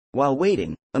While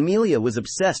waiting, Amelia was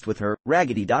obsessed with her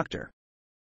raggedy doctor.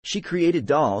 She created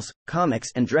dolls, comics,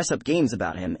 and dress-up games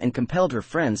about him and compelled her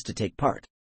friends to take part.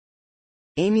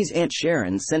 Amy's Aunt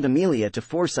Sharon sent Amelia to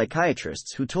 4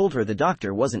 psychiatrists who told her the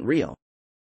doctor wasn't real.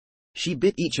 She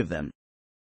bit each of them.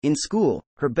 In school,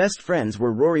 her best friends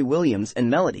were Rory Williams and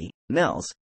Melody, Mel's,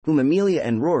 whom Amelia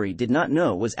and Rory did not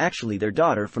know was actually their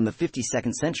daughter from the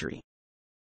 52nd century.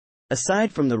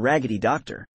 Aside from the raggedy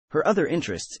doctor, her other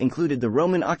interests included the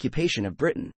Roman occupation of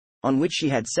Britain, on which she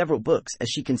had several books as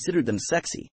she considered them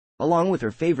sexy, along with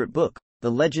her favorite book,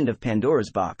 The Legend of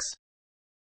Pandora's Box.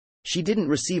 She didn't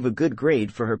receive a good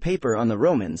grade for her paper on the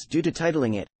Romans due to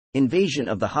titling it, Invasion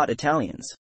of the Hot Italians.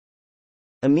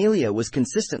 Amelia was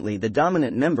consistently the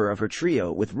dominant member of her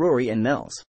trio with Rory and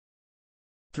Mel's.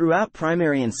 Throughout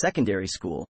primary and secondary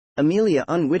school, Amelia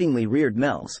unwittingly reared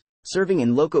Mel's, serving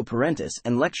in loco parentis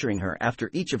and lecturing her after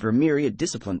each of her myriad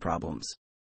discipline problems.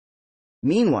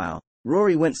 Meanwhile,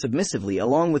 Rory went submissively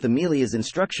along with Amelia's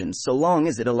instructions so long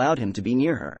as it allowed him to be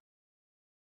near her.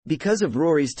 Because of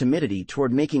Rory's timidity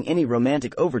toward making any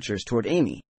romantic overtures toward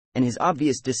Amy, and his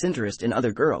obvious disinterest in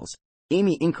other girls,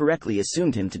 Amy incorrectly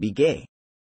assumed him to be gay.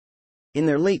 In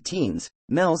their late teens,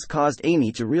 Mel's caused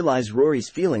Amy to realize Rory's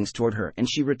feelings toward her and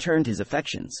she returned his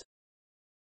affections.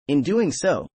 In doing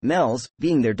so, Mel's,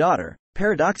 being their daughter,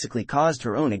 paradoxically caused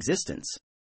her own existence.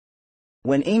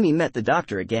 When Amy met the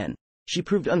doctor again, she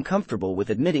proved uncomfortable with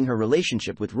admitting her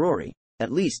relationship with Rory,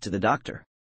 at least to the doctor.